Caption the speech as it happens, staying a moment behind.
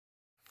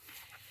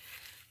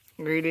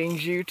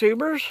Greetings,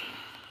 YouTubers.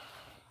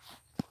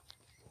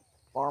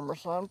 Farmer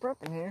Son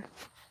Prepping here.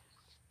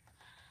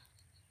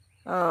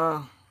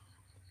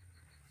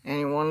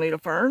 Anyone need a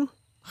fern?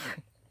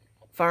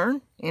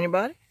 Fern?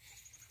 Anybody?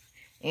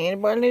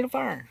 Anybody need a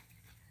fern?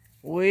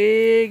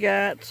 We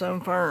got some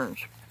ferns.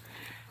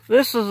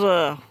 This is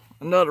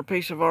another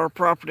piece of our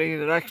property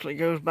that actually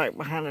goes back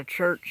behind the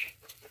church.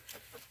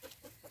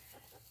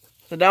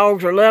 The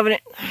dogs are loving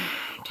it.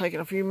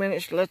 Taking a few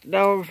minutes to let the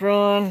dogs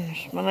run.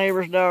 It's my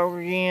neighbor's dog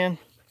again.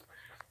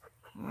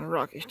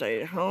 Rocky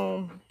stayed at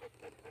home.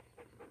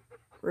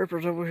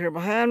 Ripper's over here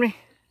behind me.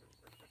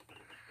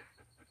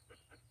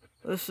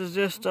 This is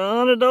just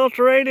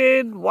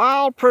unadulterated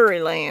wild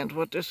prairie land,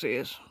 what this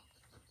is.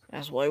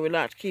 That's the way we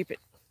like to keep it.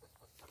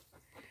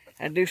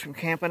 I do some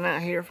camping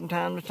out here from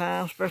time to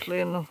time, especially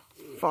in the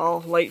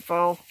fall, late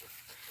fall.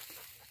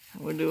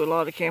 We do a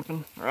lot of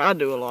camping, or I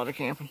do a lot of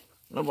camping.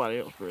 Nobody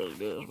else really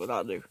does, but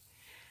I do.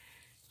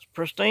 It's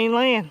pristine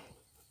land.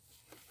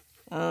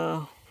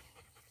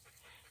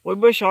 We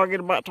bush hog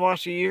it about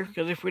twice a year,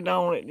 because if we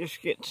don't, it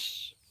just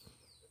gets,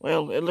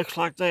 well, it looks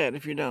like that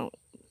if you don't,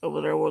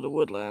 over there where the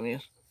wood line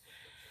is.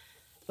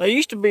 There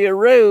used to be a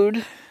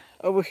road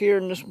over here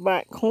in this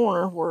back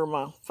corner where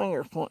my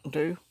finger's pointing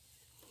to.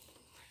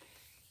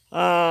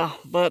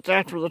 But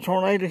after the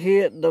tornado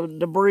hit, the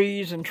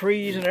debris and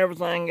trees and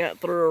everything got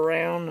through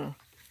around and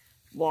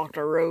blocked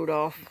our road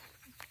off.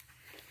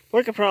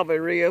 We could probably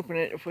reopen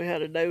it if we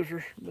had a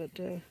dozer, but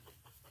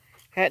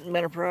hadn't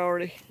been a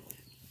priority.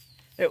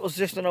 It was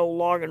just an old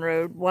logging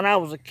road. When I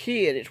was a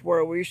kid, it's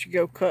where we used to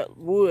go cut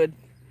wood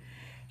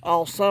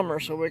all summer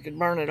so we could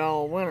burn it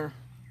all winter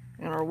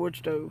in our wood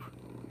stove.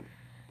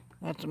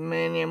 That's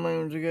many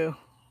moons ago.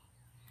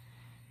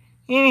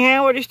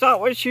 Anyhow, we just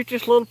thought we'd shoot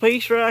this little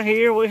piece right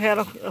here. We had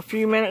a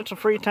few minutes of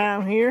free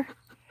time here.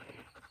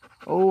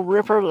 Old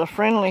Ripper, the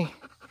friendly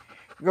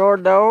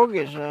guard dog,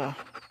 is a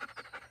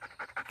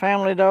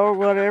family dog,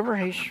 whatever.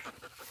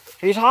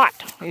 He's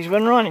hot. He's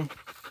been running.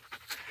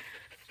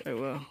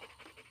 So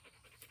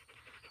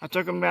I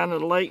took him down to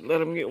the lake,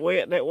 let him get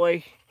wet. That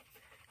way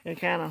it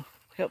kind of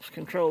helps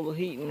control the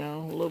heat, a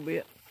little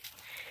bit.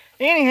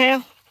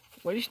 Anyhow,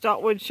 we just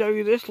thought we'd show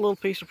you this little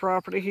piece of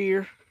property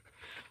here.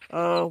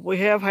 We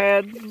have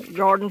had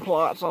garden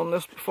plots on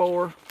this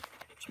before.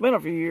 It's been a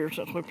few years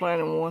since we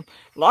planted one.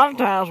 A lot of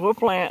times we'll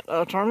plant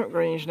turnip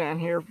greens down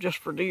here just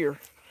for deer.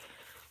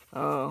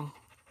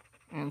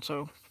 And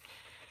so,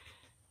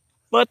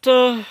 but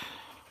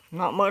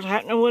not much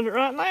happening with it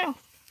right now.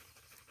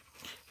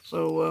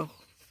 So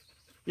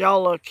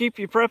y'all keep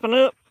your prepping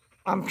up.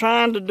 I'm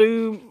trying to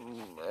do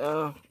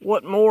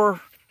what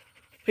more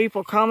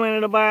people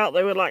commented about.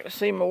 They would like to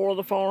see more of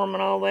the farm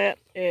and all that.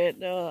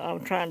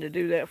 I'm trying to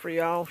do that for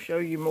y'all, show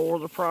you more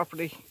of the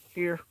property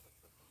here.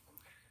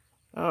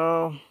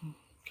 Because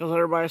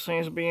everybody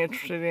seems to be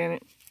interested in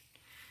it.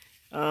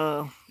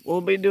 We'll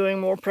be doing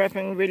more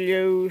prepping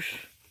videos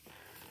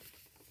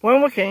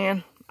when we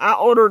can. I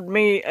ordered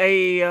me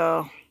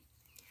a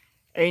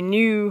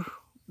new,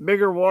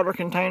 bigger water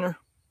container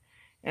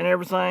and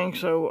everything.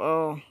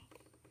 So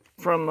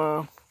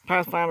from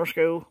Pathfinder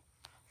School,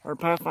 or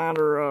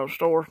Pathfinder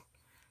store.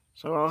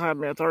 So I'll have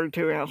me a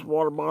 32-ounce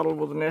water bottle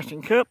with a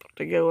nesting cup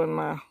to go in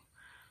my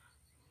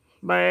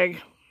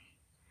bag.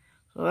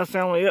 So that's the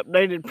only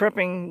updated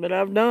prepping that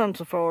I've done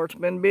so far. It's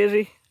been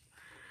busy.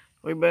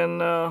 We've been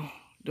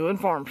doing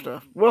farm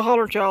stuff. We'll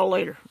holler at y'all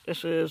later.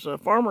 This is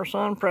Farmer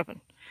Son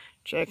Prepping.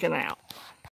 Checking out.